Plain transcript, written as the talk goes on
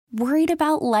Worried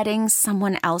about letting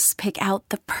someone else pick out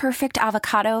the perfect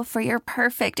avocado for your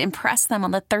perfect impress them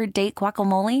on the third date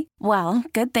guacamole? Well,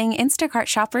 good thing Instacart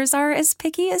shoppers are as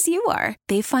picky as you are.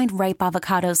 They find ripe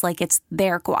avocados like it's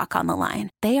their guac on the line.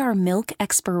 They are milk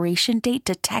expiration date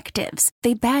detectives.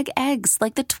 They bag eggs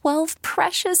like the 12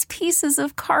 precious pieces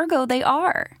of cargo they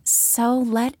are. So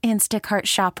let Instacart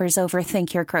shoppers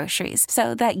overthink your groceries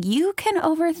so that you can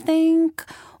overthink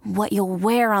what you'll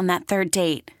wear on that third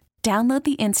date. Download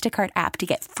the Instacart app to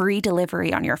get free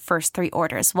delivery on your first 3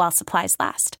 orders while supplies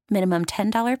last. Minimum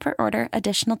 $10 per order.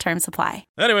 Additional terms apply.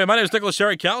 Anyway, my name is Nicholas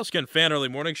Harry Callas, again, Fan Early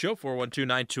Morning Show.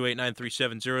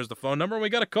 412-928-9370 is the phone number. We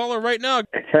got a caller right now.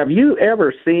 Have you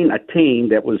ever seen a team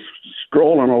that was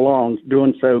strolling along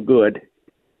doing so good,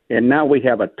 and now we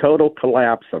have a total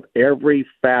collapse of every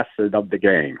facet of the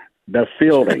game? The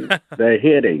fielding, the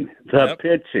hitting, the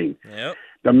pitching,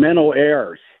 the mental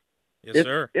errors. Yes,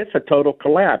 sir. It's a total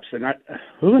collapse, and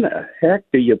who in the heck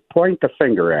do you point the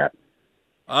finger at?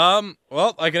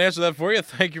 Well, I can answer that for you.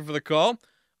 Thank you for the call.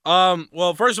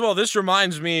 Well, first of all, this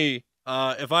reminds me,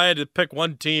 if I had to pick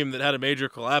one team that had a major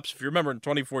collapse, if you remember in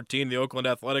 2014, the Oakland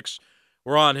Athletics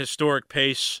were on historic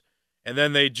pace, and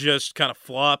then they just kind of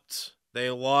flopped.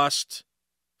 They lost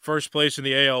first place in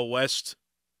the AL West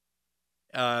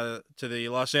to the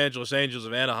Los Angeles Angels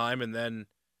of Anaheim, and then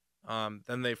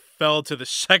they fell to the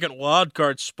second wild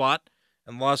card spot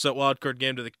and lost that wild card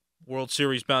game to the World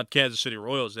Series bound Kansas City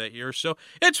Royals that year. So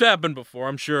it's happened before.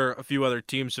 I'm sure a few other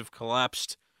teams have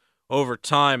collapsed over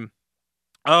time.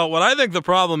 What I think the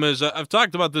problem is, I've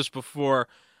talked about this before.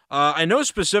 I know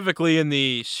specifically in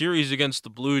the series against the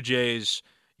Blue Jays,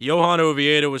 Johan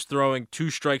Oviedo was throwing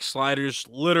 2-strike sliders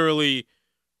literally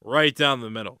right down the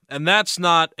middle. And that's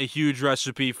not a huge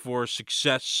recipe for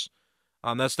success.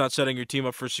 That's not setting your team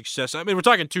up for success. I mean, we're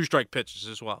talking 2-strike pitches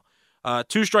as well.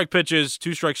 2-strike pitches,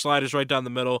 2-strike sliders right down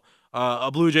the middle. A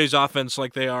Blue Jays offense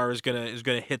like they are is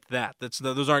gonna hit that.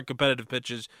 Those aren't competitive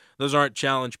pitches. Those aren't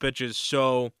challenge pitches.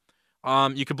 So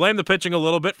you could blame the pitching a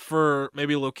little bit for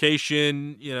maybe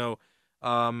location.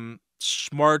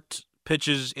 Smart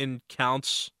pitches in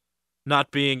counts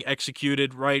not being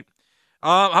executed right.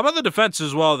 How about the defense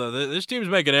as well, though? This team's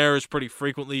making errors pretty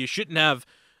frequently. You shouldn't have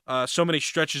so many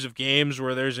stretches of games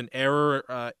where there's an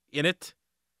error in it,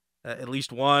 at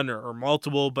least one or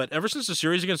multiple. But ever since the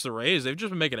series against the Rays, they've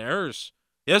just been making errors.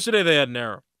 Yesterday they had an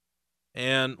error.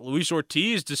 And Luis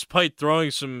Ortiz, despite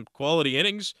throwing some quality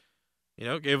innings,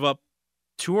 gave up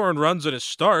 2 earned runs at his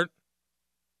start.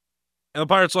 And the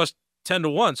Pirates lost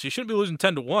 10-1. So you shouldn't be losing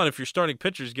 10-1 if your starting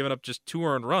pitcher's giving up just 2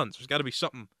 earned runs. There's got to be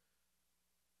something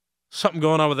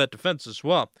going on with that defense as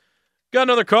well. Got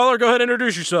another caller. Go ahead and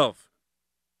introduce yourself.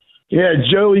 Yeah,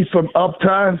 Joey from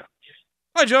Uptime.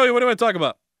 Hi, Joey. What do you want to talk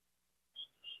about?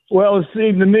 Well, it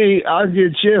seemed to me I didn't get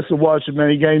a chance to watch as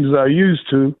many games as I used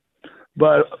to,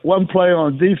 but one play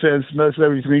on defense messed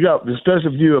everything up,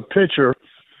 especially if you're a pitcher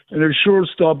and their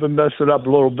shortstop and messed it up a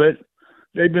little bit.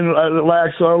 They've been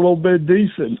lax on a little bit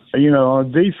decent,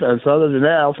 on defense. Other than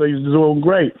that, I think they're doing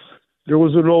great. There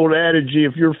was an old adage,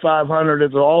 if you're 500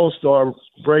 at the All-Star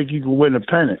break, you can win a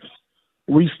pennant.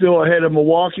 We still ahead of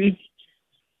Milwaukee?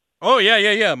 Oh,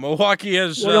 yeah. Milwaukee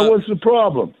has... Well, what's the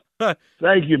problem?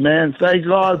 Thank you, man. Thank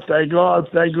God.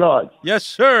 Yes,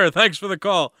 sir. Thanks for the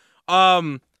call.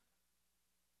 The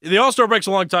All-Star break's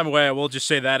a long time away. I will just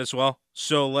say that as well.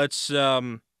 So let's,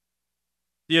 not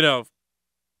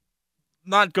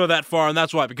go that far, and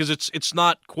that's why, because it's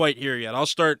not quite here yet. I'll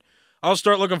start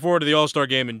looking forward to the All-Star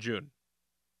game in June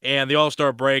and the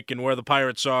All-Star break and where the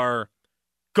Pirates are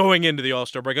going into the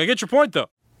All-Star break. I get your point,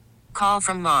 though. Call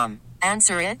from mom.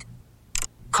 Answer it.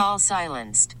 Call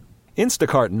silenced.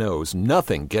 Instacart knows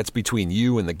nothing gets between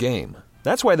you and the game.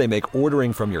 That's why they make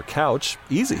ordering from your couch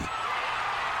easy.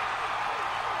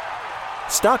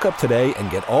 Stock up today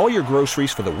and get all your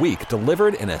groceries for the week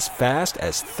delivered in as fast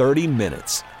as 30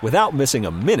 minutes without missing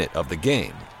a minute of the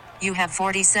game. You have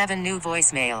 47 new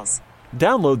voicemails.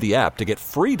 Download the app to get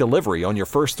free delivery on your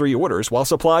first 3 orders while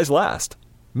supplies last.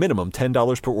 Minimum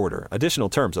 $10 per order. Additional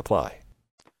terms apply.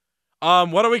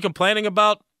 What are we complaining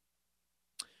about?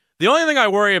 The only thing I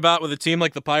worry about with a team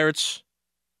like the Pirates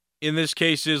in this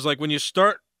case is like when you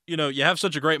start, you have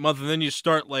such a great month and then you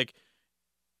start like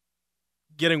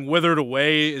getting withered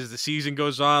away as the season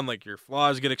goes on, like your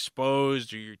flaws get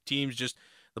exposed or your team's just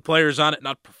the players on it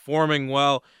not performing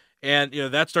well. And,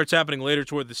 that starts happening later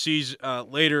toward the season,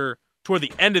 toward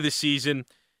the end of the season.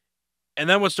 And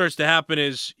then what starts to happen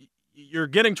is you're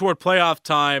getting toward playoff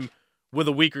time with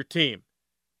a weaker team.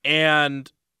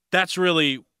 And that's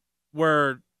really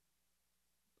where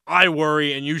I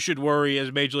worry, and you should worry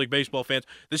as Major League Baseball fans.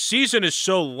 The season is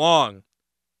so long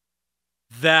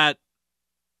that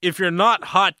if you're not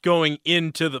hot going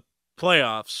into the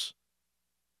playoffs,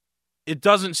 it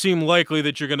doesn't seem likely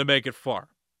that you're going to make it far.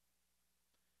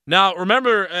 Now,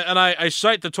 remember, and I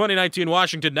cite the 2019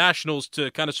 Washington Nationals to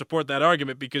kind of support that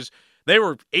argument because they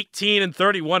were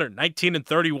 18-31 or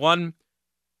 19-31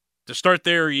 to start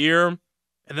their year,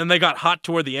 and then they got hot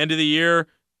toward the end of the year,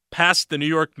 passed the New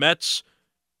York Mets,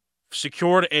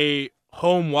 secured a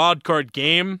home wildcard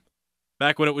game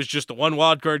back when it was just a one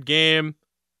wildcard game.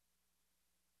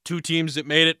 2 teams that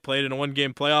made it played in a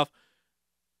one-game playoff.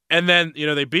 And then,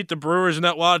 they beat the Brewers in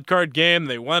that wildcard game.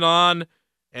 They went on,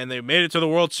 and they made it to the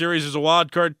World Series as a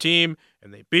wildcard team,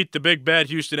 and they beat the big bad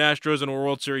Houston Astros and were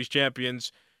World Series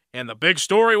champions. And the big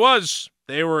story was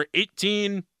they had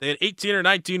 18 or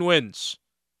 19 wins.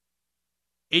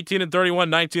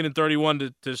 18-31,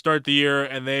 19-31 to start the year,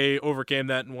 and they overcame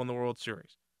that and won the World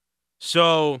Series.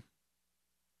 So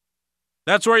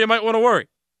that's where you might want to worry.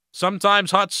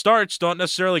 Sometimes hot starts don't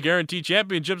necessarily guarantee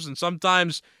championships, and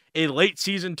sometimes a late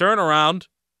season turnaround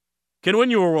can win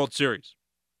you a World Series.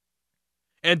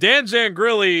 And Dan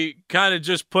Zangrilli kind of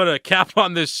just put a cap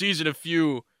on this season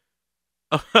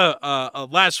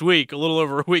last week, a little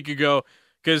over a week ago,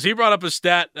 because he brought up a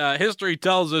stat. History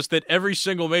tells us that every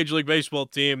single Major League Baseball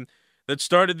team that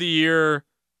started the year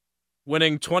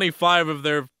winning 25 of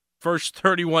their first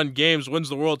 31 games wins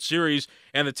the World Series,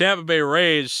 and the Tampa Bay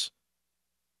Rays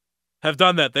have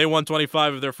done that. They won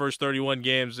 25 of their first 31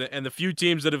 games, and the few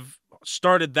teams that have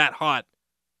started that hot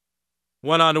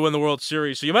went on to win the World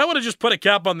Series. So you might want to just put a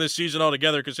cap on this season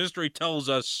altogether, because history tells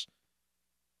us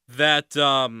that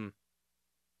the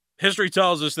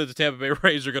Tampa Bay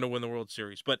Rays are going to win the World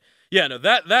Series. But yeah, no,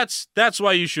 that's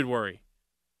why you should worry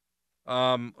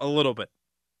a little bit,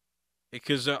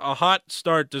 because a hot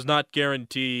start does not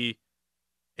guarantee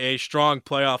a strong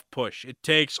playoff push. It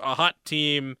takes a hot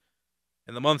team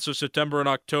in the months of September and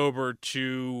October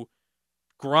to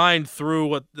grind through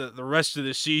what the rest of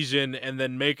the season and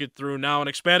then make it through now an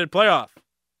expanded playoff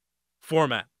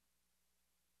format.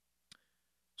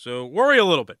 So worry a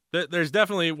little bit. There's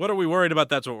definitely, what are we worried about?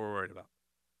 That's what we're worried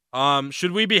about.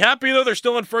 Should we be happy, though, they're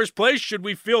still in first place? Should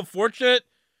we feel fortunate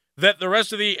that the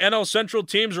rest of the NL Central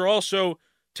teams are also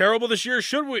terrible this year?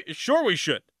 Should we? Sure we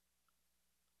should.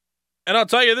 And I'll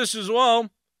tell you this as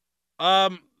well.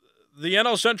 The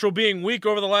NL Central being weak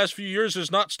over the last few years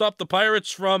has not stopped the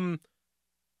Pirates from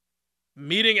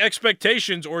meeting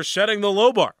expectations or setting the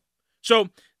low bar. So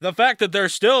the fact that they're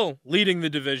still leading the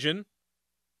division,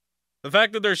 the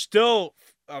fact that they're still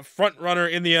a front runner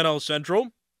in the NL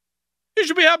Central, you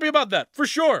should be happy about that, for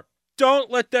sure.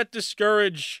 Don't let that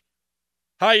discourage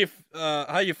how you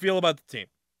feel about the team.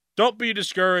 Don't be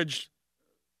discouraged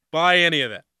by any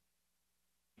of that.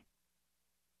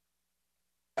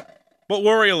 But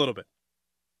worry a little bit.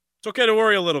 It's okay to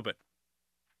worry a little bit.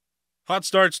 Hot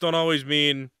starts don't always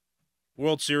mean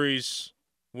World Series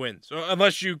wins.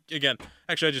 Unless you, again,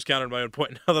 actually I just countered my own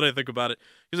point now that I think about it.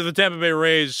 Because if the Tampa Bay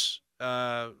Rays,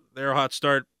 their hot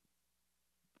start,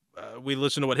 we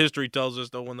listen to what history tells us,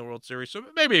 they'll win the World Series. So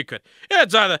maybe it could. Yeah,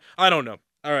 it's either, I don't know.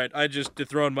 All right, I just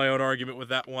dethroned my own argument with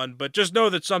that one. But just know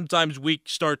that sometimes weak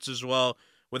starts as well,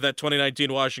 with that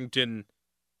 2019 Washington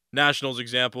Nationals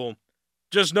example.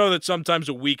 Just know that sometimes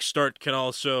a weak start can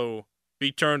also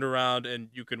be turned around and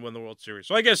you can win the World Series.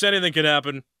 So I guess anything can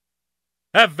happen.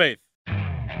 Have faith.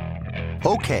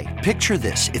 Okay, picture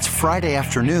this. It's Friday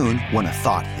afternoon when a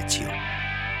thought hits you.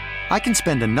 I can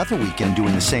spend another weekend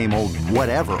doing the same old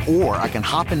whatever, or I can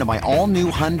hop into my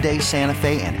all-new Hyundai Santa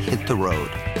Fe and hit the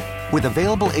road. With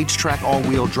available H-Track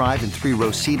all-wheel drive and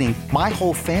 3-row seating, my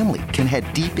whole family can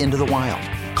head deep into the wild.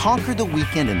 Conquer the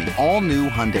weekend in the all-new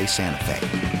Hyundai Santa Fe.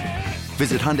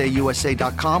 Visit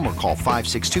HyundaiUSA.com or call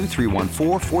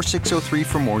 562-314-4603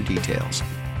 for more details.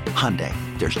 Hyundai,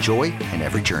 there's joy in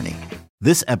every journey.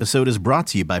 This episode is brought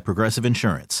to you by Progressive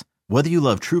Insurance. Whether you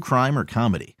love true crime or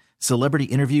comedy, celebrity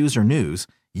interviews or news,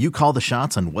 you call the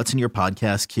shots on what's in your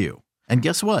podcast queue. And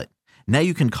guess what? Now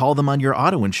you can call them on your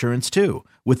auto insurance too,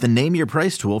 with the Name Your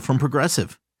Price tool from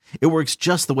Progressive. It works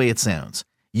just the way it sounds.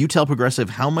 You tell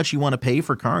Progressive how much you want to pay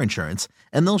for car insurance,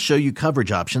 and they'll show you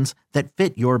coverage options that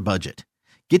fit your budget.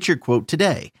 Get your quote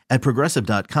today at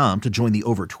Progressive.com to join the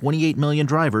over 28 million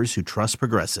drivers who trust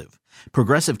Progressive.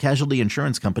 Progressive Casualty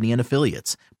Insurance Company and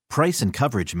Affiliates. Price and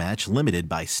coverage match limited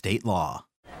by state law.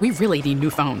 We really need new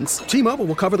phones. T-Mobile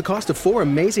will cover the cost of 4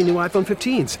 amazing new iPhone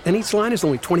 15s, and each line is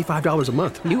only $25 a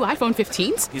month. New iPhone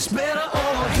 15s? It's better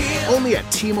over here. Only at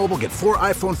T-Mobile, get 4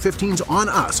 iPhone 15s on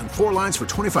us and 4 lines for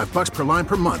 $25 per line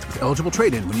per month with eligible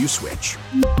trade-in when you switch.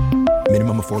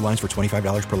 Minimum of 4 lines for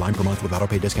 $25 per line per month with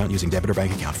autopay discount using debit or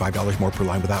bank account. $5 more per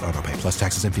line without autopay, plus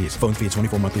taxes and fees. Phone fee at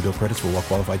 24 monthly bill credits for well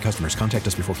qualified customers. Contact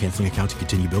us before canceling account to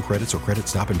continue bill credits or credit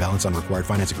stop and balance on required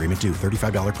finance agreement due.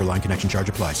 $35 per line connection charge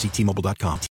applies. See T-Mobile.com.